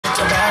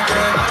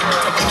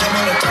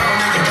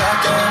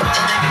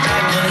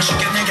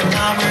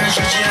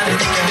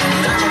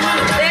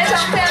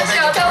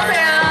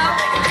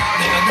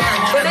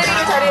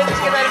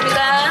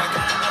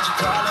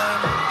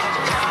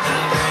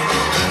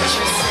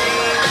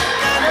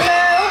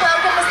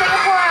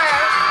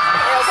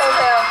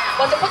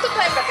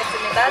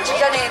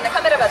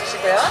카메라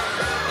봐주시고요.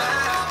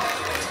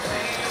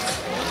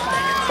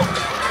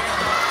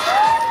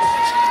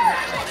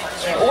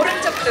 네,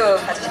 오른쪽도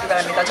봐주시기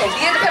바랍니다. 저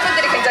위에도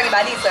팬분들이 굉장히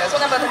많이 있어요.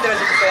 손 한번 흔들어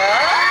주시고요.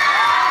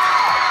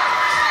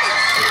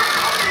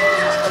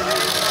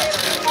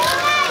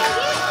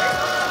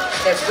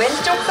 네,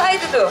 왼쪽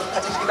사이드도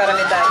봐주시기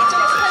바랍니다.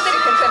 이쪽에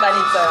팬들이 굉장히 많이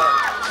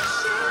있어요.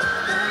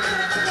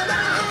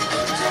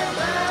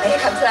 네,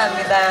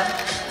 감사합니다.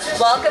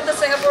 Welcome to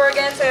Singapore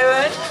again,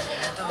 Sewoon.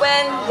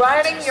 When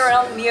writing your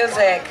own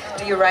music,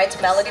 do you write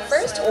melody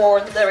first or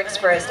lyrics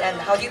first? And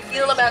how do you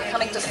feel about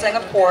coming to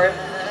Singapore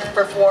to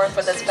perform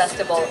for this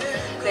festival?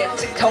 네,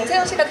 즉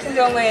정세운 씨 같은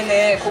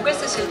경우에는 곡을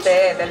쓰실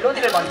때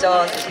멜로디를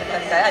먼저 쓰시는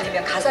편인가요?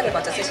 아니면 가사를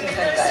먼저 쓰시는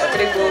편인가요?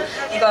 그리고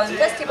이번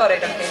페스티벌에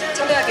이렇게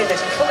참여하게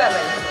되신 소감은?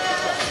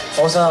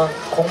 우선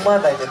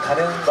곡마다 이제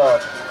다른 것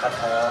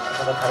같아요.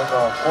 곡마다 다른 것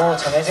같고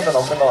정해진 건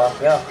없는 것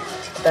같고요.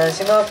 일단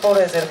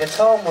싱가포르에서 이렇게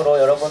처음으로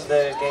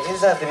여러분들께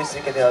인사드릴 수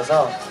있게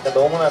되어서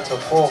너무나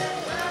좋고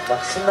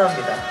막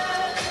신납니다.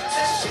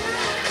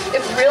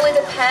 It really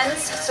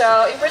depends.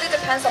 So it really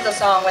depends on the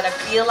song. When I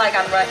feel like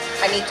I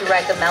need to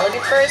write the melody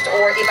first,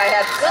 or if I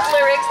have good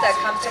lyrics that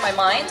come to my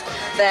mind,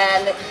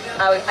 then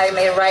I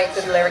may write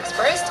the lyrics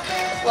first.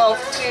 Well,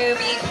 to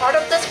be part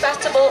of this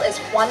festival is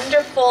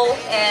wonderful,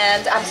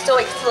 and I'm still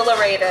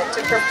exhilarated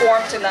to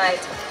perform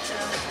tonight.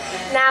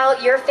 Now,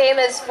 you're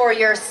famous for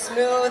your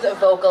smooth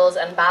vocals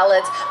and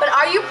ballads, but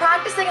are you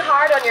practicing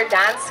hard on your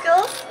dance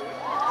skills?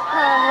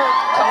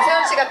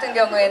 정세운 씨 같은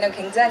경우에는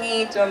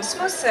굉장히 좀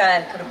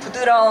스무스한 그런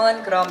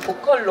부드러운 그런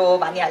보컬로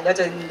많이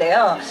알려져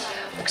있는데요.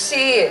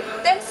 혹시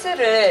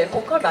댄스를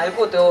보컬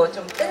말고도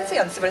좀 댄스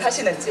연습을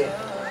하시는지?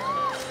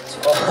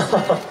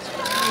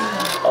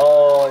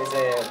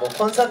 이제 뭐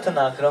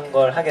콘서트나 그런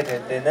걸 하게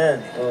될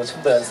때는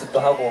좀 더 연습도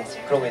하고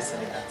그러고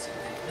있습니다.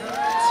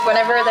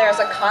 Whenever there's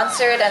a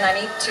concert and I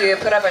need to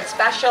put up a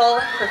special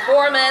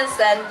performance,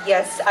 then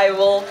yes, I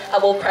will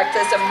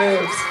practice some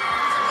moves.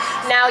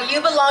 Now, you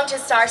belong to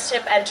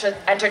Starship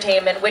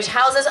Entertainment, which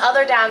houses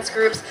other dance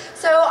groups.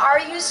 So, are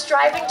you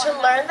striving to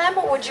learn them,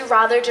 or would you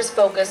rather just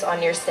focus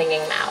on your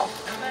singing now?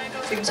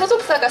 지금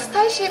소속사가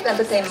스타쉽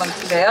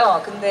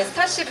엔터테인먼트인데요. 근데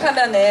스타쉽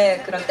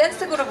하면은 그런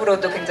댄스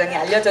그룹으로도 굉장히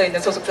알려져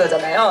있는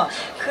소속사잖아요.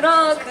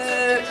 그런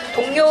그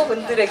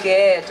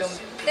동료분들에게 좀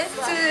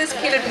댄스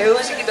스킬을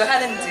배우시기도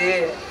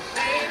하는지.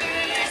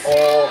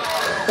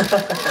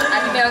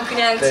 아니면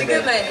그냥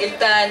지금은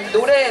일단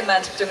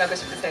노래에만 집중하고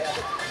싶으세요?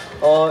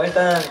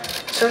 일단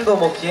춤도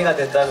뭐 기회가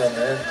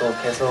된다면은 또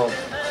계속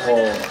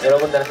뭐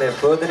여러분들한테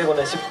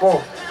보여드리고는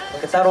싶고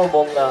이렇게 따로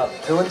뭔가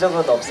배운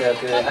적은 없어요.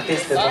 그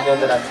아티스트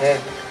동료들한테.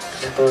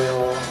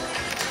 또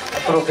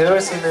앞으로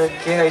배울 수 있는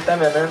기회가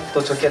있다면은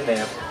또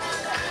좋겠네요.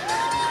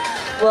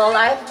 Well,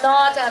 I've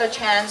not had a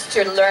chance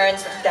to learn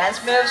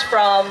dance moves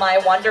from my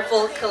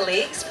wonderful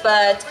colleagues,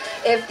 but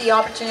if the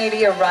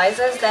opportunity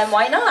arises, then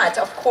why not?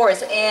 Of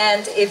course.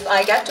 And if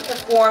I get to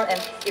perform and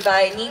if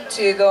I need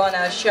to go on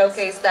a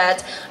showcase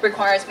that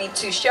requires me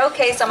to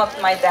showcase some of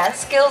my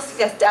dance skills,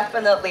 yes,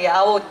 definitely,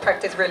 I will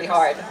practice really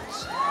hard.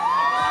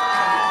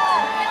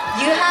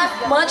 You have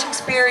much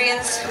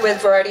experience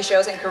with variety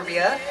shows in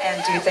Korea,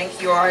 and do you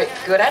think you are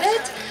good at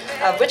it?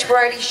 Which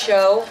variety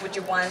show would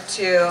you want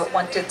to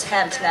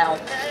attempt now?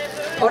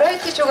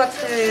 버라이티 쇼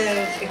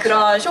같은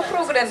그런 쇼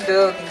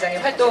프로그램도 굉장히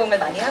활동을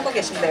많이 하고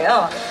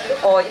계신데요.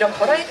 이런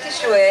버라이티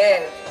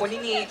쇼에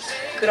본인이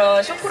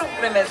그런 쇼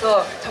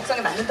프로그램에서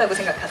적성에 맞는다고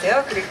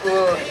생각하세요?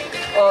 그리고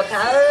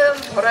다음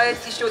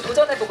버라이티 쇼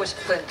도전해보고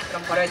싶은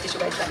그런 버라이티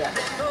쇼가 있다면?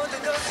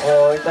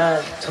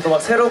 일단 저도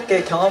막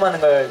새롭게 경험하는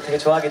걸 되게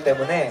좋아하기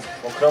때문에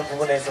뭐 그런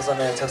부분에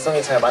있어서는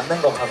적성이 잘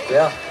맞는 것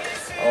같고요.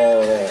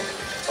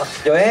 막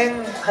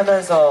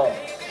여행하면서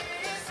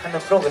하는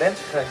프로그램,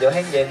 그런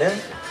여행 예능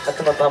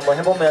같은 것도 한번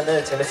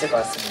해보면은 재밌을 것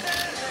같습니다.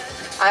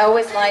 I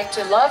always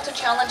love to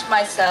challenge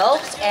myself,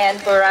 and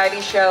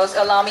variety shows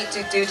allow me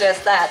to do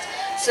just that.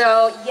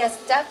 So yes,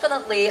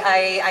 definitely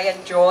I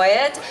enjoy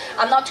it.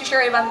 I'm not too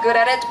sure if I'm good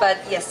at it, but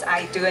yes,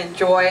 I do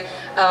enjoy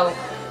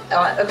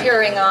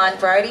appearing on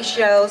variety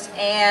shows.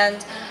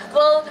 And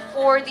well,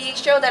 for the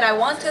show that I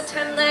want to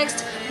attend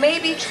next,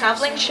 maybe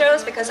traveling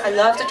shows because I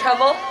love to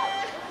travel.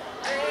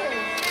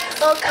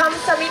 Well,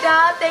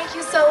 감사합니다. Thank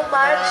you so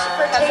much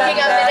for taking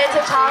a minute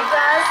to talk to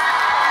us.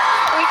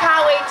 We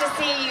can't wait to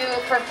see you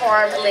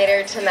perform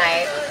later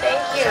tonight. Thank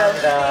you.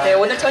 감사합니다. 네,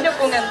 오늘 저녁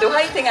공연도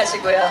화이팅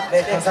하시고요.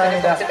 네,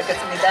 감사합니다.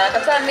 뵙겠습니다.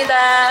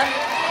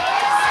 감사합니다.